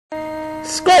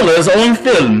Scholars on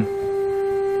Film.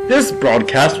 This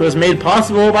broadcast was made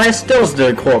possible by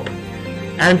Stelzner Corp.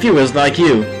 and viewers like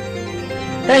you.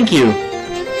 Thank you.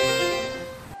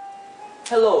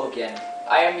 Hello again.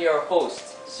 I am your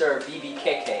host, Sir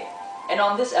BBKK, and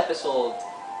on this episode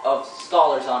of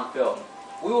Scholars on Film,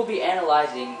 we will be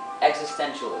analyzing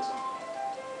existentialism.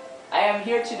 I am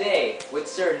here today with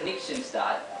Sir Nick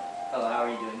Shinstad. Hello, how are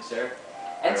you doing, sir?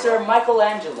 And Sir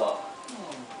Michelangelo.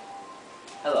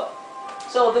 Hello.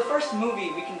 So the first movie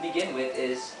we can begin with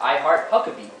is I Heart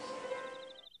Huckabees.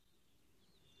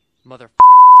 Motherfucker,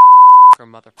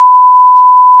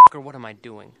 what am I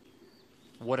doing?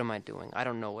 What am I doing? I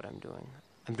don't know what I'm doing.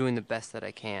 I'm doing the best that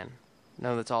I can.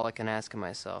 No, that's all I can ask of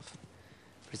myself.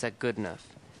 But is that good enough?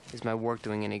 Is my work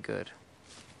doing any good?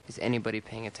 Is anybody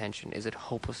paying attention? Is it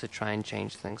hopeless to try and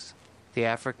change things? The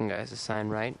African guy is a sign,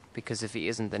 right? Because if he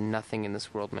isn't, then nothing in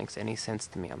this world makes any sense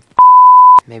to me.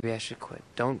 Maybe I should quit.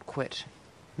 Don't quit.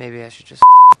 Maybe I should just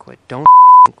quit. Don't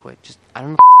quit. Just, I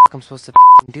don't know what I'm supposed to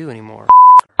do anymore.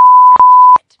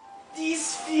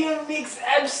 This film makes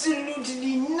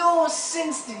absolutely no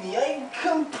sense to me. I'm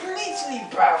completely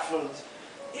baffled.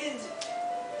 It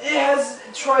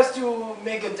tries to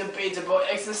make a debate about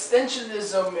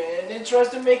existentialism and it tries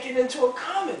to make it into a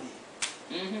comedy.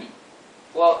 Mm-hmm.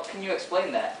 Well, can you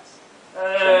explain that?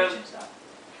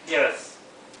 Yes.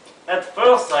 At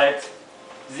first sight,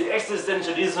 the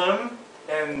existentialism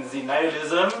and the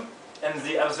nihilism and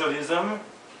the absurdism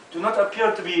do not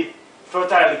appear to be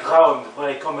fertile ground for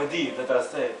a comedy, let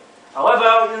us say.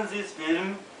 However, in this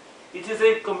film, it is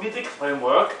a comedic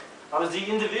framework of the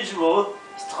individual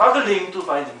struggling to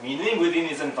find meaning within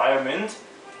his environment,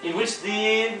 in which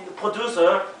the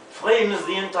producer frames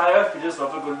the entire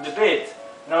philosophical debate.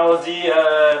 Now,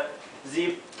 the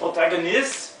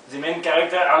protagonist, the main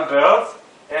character Albert,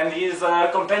 and his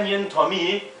companion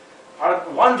Tommy are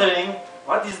wondering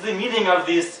what is the meaning of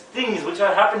these things which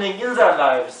are happening in their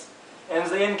lives. And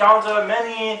they encounter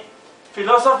many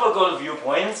philosophical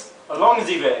viewpoints along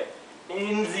the way,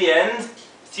 in the end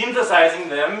synthesizing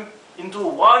them into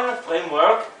one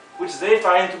framework which they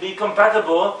find to be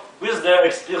compatible with their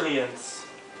experience.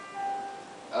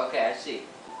 Okay, I see.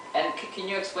 And can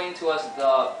you explain to us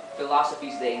the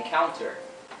philosophies they encounter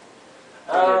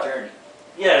on their journey?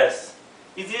 Yes.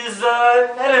 It is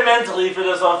an elementary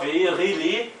philosophy,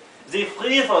 really. The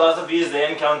three philosophies they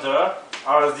encounter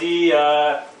are the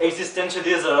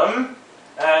existentialism,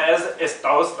 as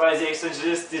espoused by the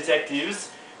existentialist detectives,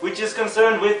 which is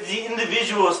concerned with the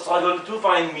individual struggle to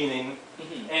find meaning,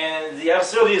 and the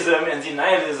absurdism and the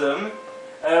nihilism,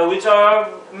 which are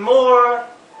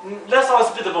less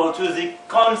hospitable to the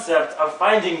concept of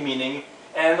finding meaning,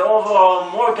 and overall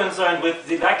more concerned with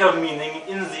the lack of meaning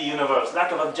in the universe,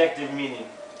 lack of objective meaning.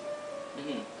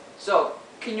 So,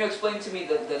 can you explain to me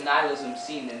the nihilism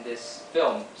scene in this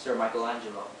film, Sir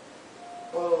Michelangelo?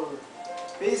 Well,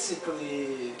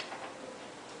 basically,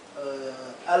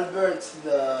 Albert,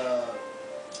 the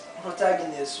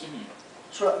protagonist,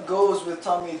 goes with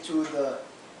Tommy to the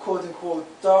quote-unquote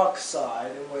dark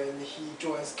side when he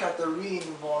joins Catherine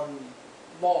von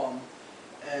Baum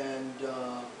and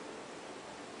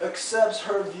accepts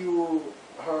her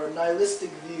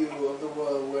nihilistic view of the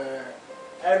world where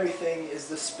everything is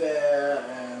despair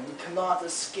and we cannot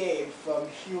escape from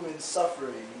human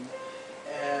suffering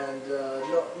and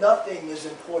nothing is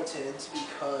important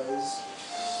because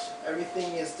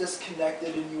everything is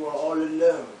disconnected and you are all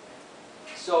alone.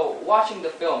 So, watching the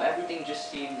film, everything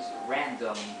just seems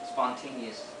random,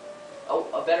 spontaneous,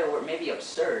 a better word, maybe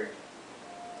absurd.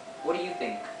 What do you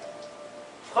think?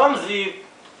 From the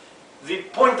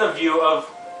point of view of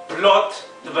plot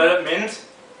development,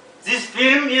 this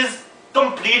film is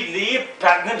completely,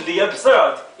 patently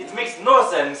absurd. It makes no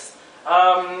sense.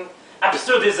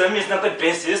 Absurdism is not the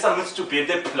basis on which to build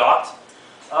a plot.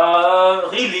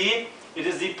 Really, it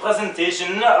is the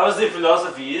presentation of the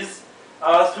philosophies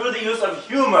through the use of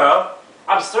humor,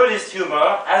 absurdist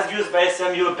humor, as used by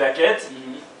Samuel Beckett,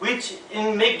 which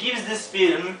gives this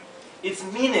film its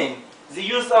meaning. The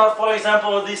use of, for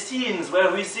example, the scenes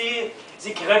where we see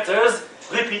the characters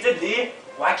repeatedly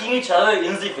whacking each other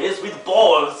in the face with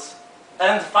balls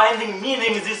and finding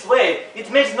meaning this way. It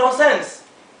makes no sense,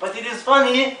 but it is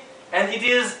funny and it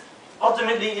is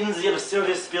ultimately in the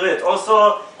absurdist spirit.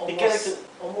 Also,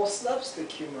 almost slapstick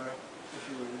humor, if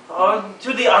you will.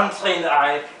 To the untrained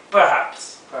eye,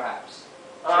 perhaps. Perhaps.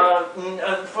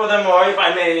 Furthermore, if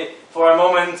I may for a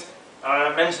moment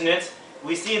mention it,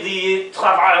 we see the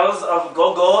travails of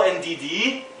Gogo and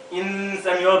Didi in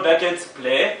Samuel Beckett's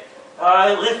play.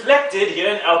 reflected here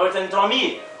in Albert and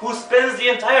Tommy, who spends the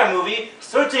entire movie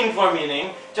searching for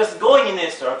meaning, just going in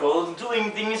a circle,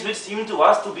 doing things which seem to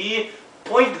us to be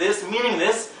pointless,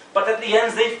 meaningless, but at the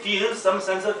end they feel some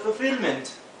sense of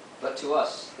fulfillment. But to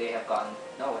us, they have gotten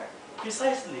nowhere.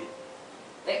 Precisely.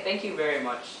 Thank you very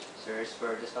much, sirs,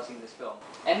 for discussing this film.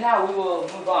 And now we will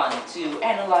move on to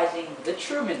analyzing The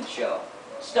Truman Show,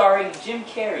 starring Jim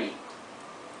Carrey.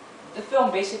 The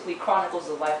film basically chronicles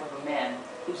the life of a man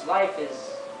whose life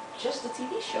is just a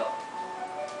TV show.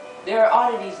 There are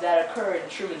oddities that occur in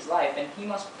Truman's life, and he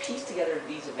must piece together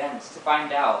these events to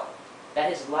find out that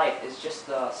his life is just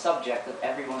the subject of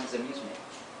everyone's amusement.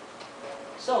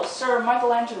 So, Sir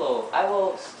Michelangelo, I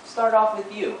will start off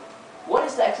with you. What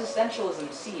is the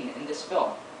existentialism scene in this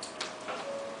film?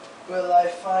 Well, I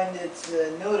find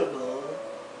it notable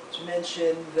to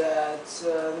mention that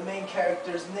the main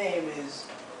character's name is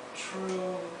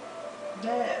Truman.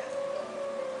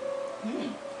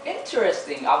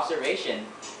 Interesting observation.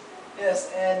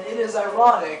 Yes, and it is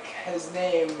ironic his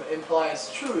name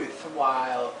implies truth,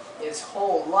 while his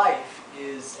whole life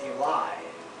is a lie.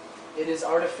 It is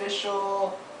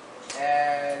artificial,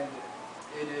 and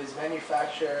it is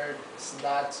manufactured. It's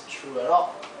not true at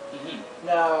all.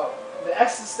 Now, the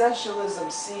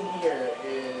existentialism scene here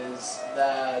is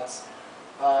that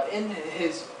in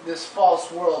this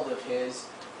false world of his,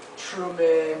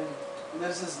 Truman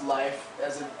lives his life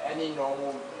as any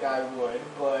normal guy would,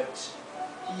 but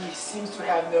he seems to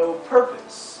have no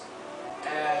purpose.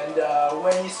 And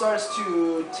when he starts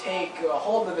to take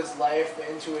hold of his life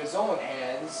into his own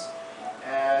hands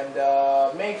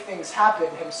and make things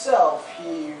happen himself,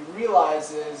 he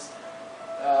realizes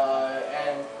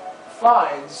and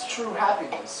finds true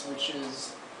happiness, which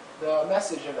is the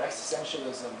message of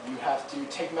existentialism. You have to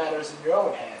take matters in your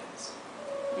own hands.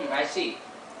 I see.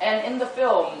 And in the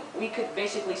film, we could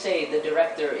basically say the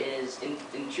director is,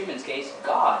 in Truman's case,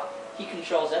 God. He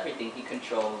controls everything. He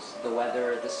controls the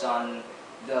weather, the sun,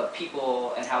 the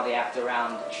people, and how they act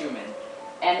around Truman.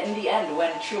 And in the end,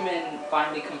 when Truman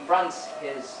finally confronts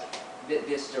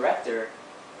this director,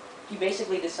 he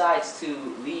basically decides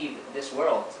to leave this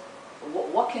world.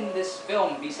 What can this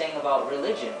film be saying about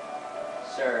religion,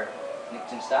 Sir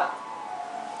Nichtenstadt?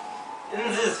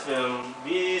 In this film,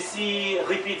 we see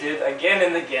repeated again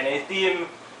and again a theme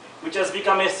which has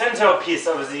become a centerpiece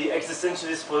of the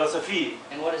existentialist philosophy.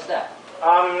 And what is that?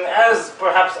 As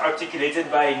perhaps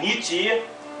articulated by Nietzsche,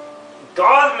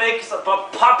 God makes up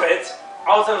a puppet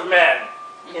out of man.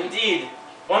 Indeed,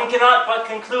 one cannot but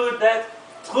conclude that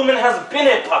Truman has been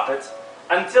a puppet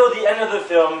until the end of the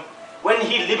film, when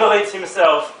he liberates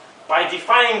himself by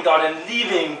defying God and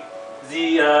leaving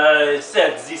the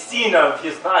scene of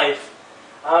his life.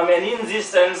 And in this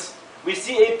sense, we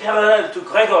see a parallel to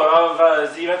Gregor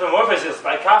of the Metamorphosis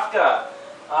by Kafka.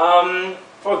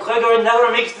 For Gregor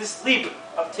never makes this leap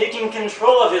of taking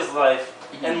control of his life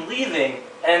and leaving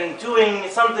and doing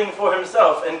something for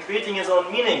himself and creating his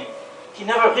own meaning. He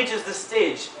never reaches this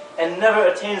stage and never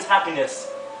attains happiness.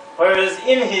 Whereas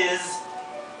in his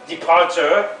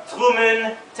departure,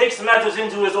 Truman takes matters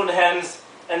into his own hands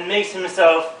and makes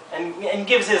himself and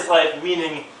gives his life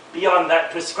meaning beyond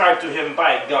that prescribed to him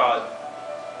by God.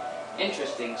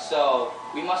 Interesting. So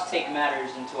we must take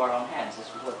matters into our own hands. This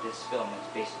is what this film is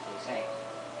basically saying.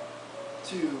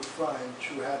 To find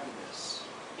true happiness.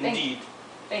 Indeed.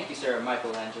 Thank you, Sir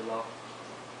Michelangelo.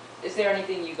 Is there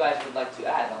anything you guys would like to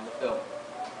add on the film,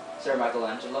 Sir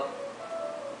Michelangelo?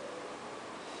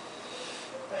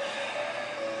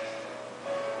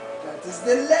 That is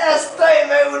the last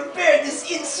time I will bear this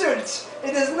insult.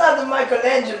 It is not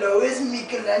Michelangelo, it's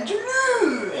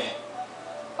Michelangelo.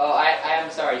 Oh, I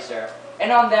am sorry, sir.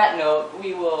 And on that note,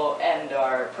 we will end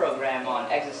our program on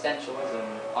existentialism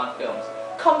on films.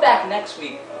 Come back next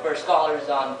week for Scholars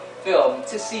on Film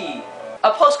to see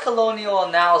a post-colonial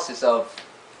analysis of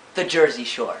the Jersey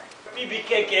Shore.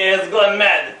 BBKK has gone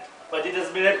mad, but it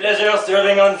has been a pleasure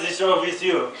serving on the show with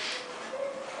you.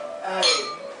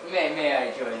 May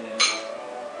I join in?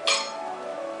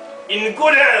 In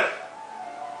good health!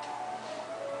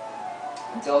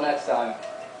 Until next time.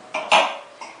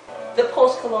 The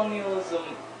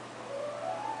post-colonialism...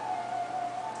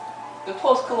 The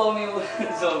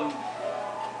post-colonialism...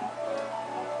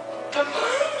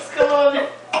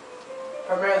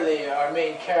 Primarily, our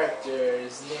main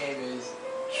character's name is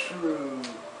Truman.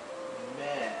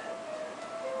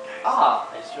 Ah,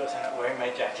 I just was not wearing my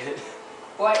jacket.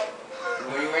 what?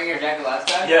 Were you wearing your jacket last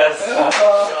time? Yes.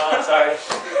 Sorry.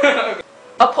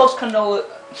 A post-colonial...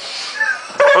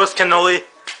 Post cannoli.